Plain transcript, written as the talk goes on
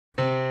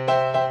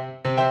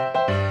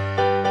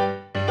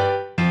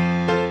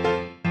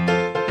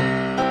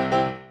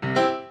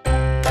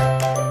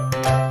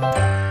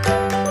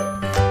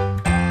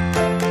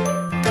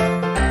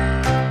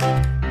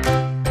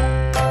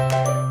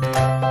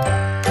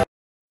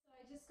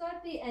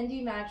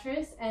Endy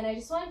Mattress, and I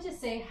just wanted to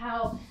say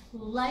how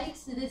light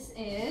this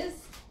is.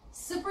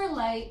 Super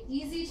light,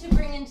 easy to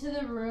bring into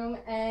the room,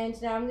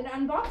 and now I'm going to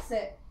unbox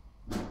it.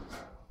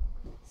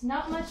 It's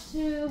not much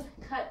to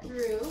cut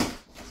through.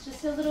 It's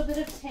just a little bit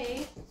of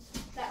tape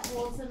that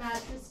holds the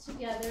mattress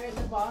together in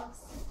the box,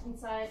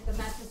 inside the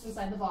mattress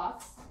inside the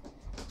box.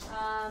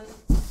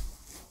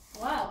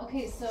 Wow,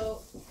 okay,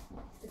 so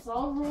it's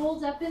all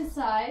rolled up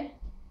inside.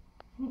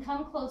 You can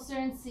come closer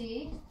and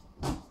see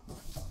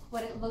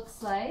what it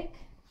looks like.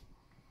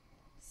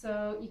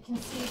 So you can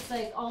see it's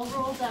like all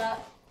rolled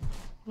up,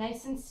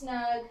 nice and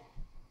snug.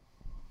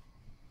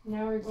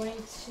 Now we're going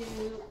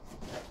to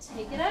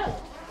take it out.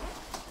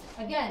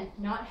 Again,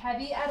 not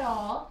heavy at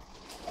all.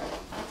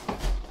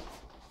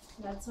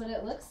 That's what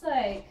it looks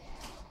like.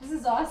 This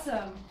is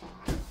awesome.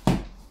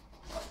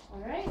 All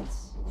right.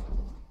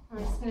 I'm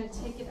just going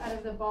to take it out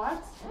of the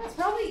box. It's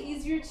probably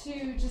easier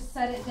to just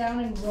set it down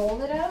and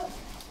roll it out.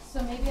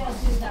 So maybe I'll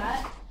do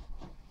that.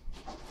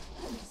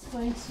 I'm just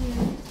going to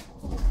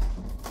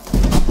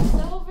turn this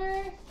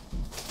over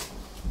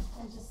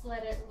and just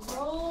let it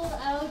roll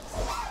out.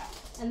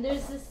 And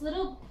there's this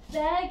little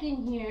bag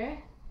in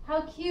here.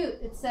 How cute.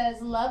 It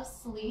says Love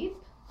Sleep.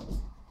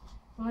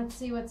 Let's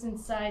see what's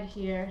inside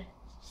here.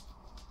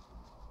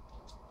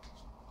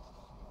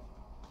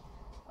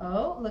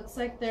 Oh, looks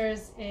like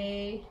there's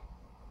a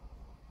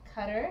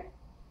cutter.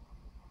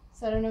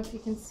 So I don't know if you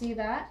can see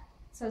that.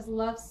 It says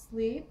Love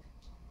Sleep.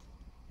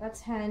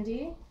 That's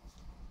handy.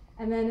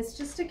 And then it's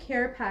just a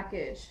care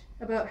package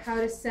about how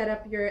to set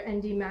up your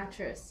Endy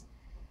mattress.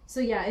 So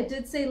yeah, it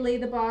did say lay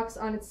the box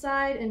on its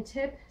side and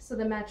tip so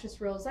the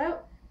mattress rolls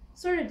out.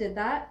 Sort of did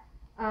that.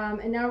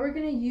 And now we're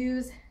going to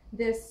use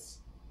this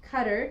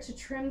cutter to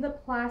trim the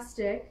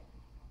plastic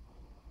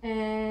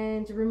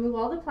and remove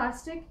all the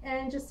plastic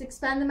and just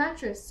expand the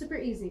mattress. Super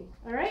easy.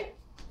 All right,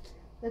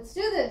 let's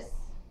do this.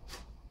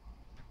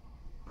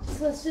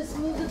 So let's just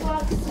move the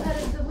box out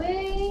of the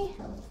way.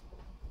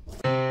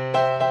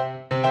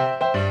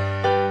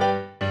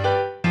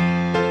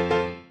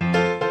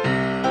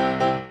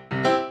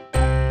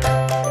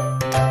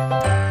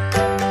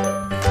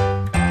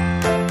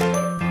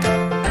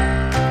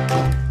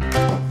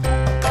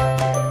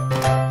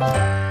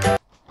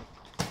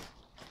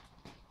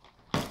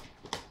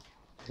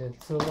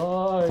 It's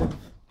alive!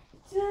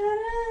 Ta-da!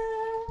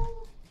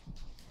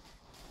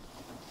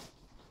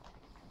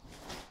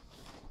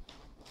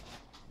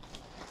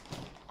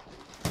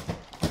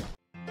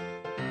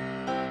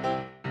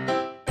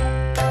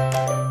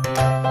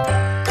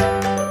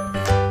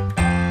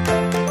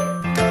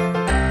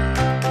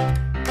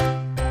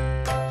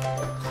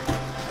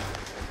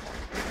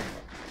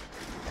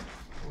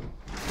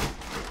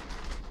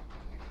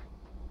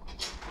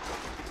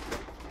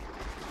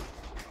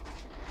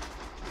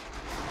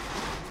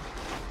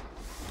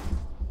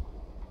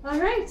 All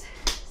right,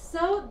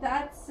 so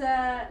that's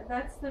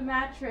the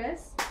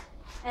mattress,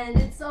 and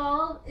it's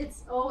so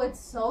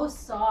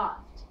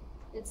soft.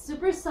 It's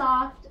super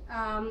soft.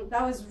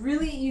 That was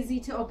really easy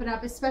to open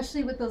up,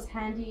 especially with those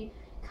handy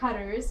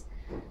cutters.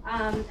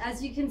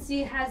 As you can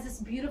see, it has this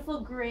beautiful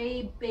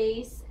gray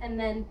base, and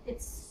then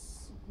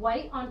it's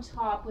white on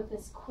top with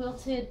this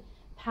quilted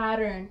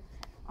pattern.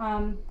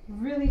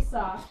 Really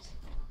soft.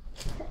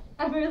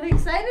 I'm really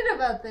excited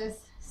about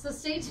this. So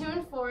stay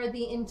tuned for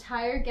the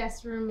entire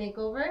guest room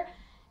makeover,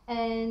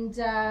 and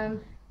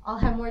I'll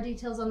have more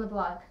details on the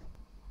blog.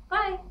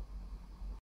 Bye!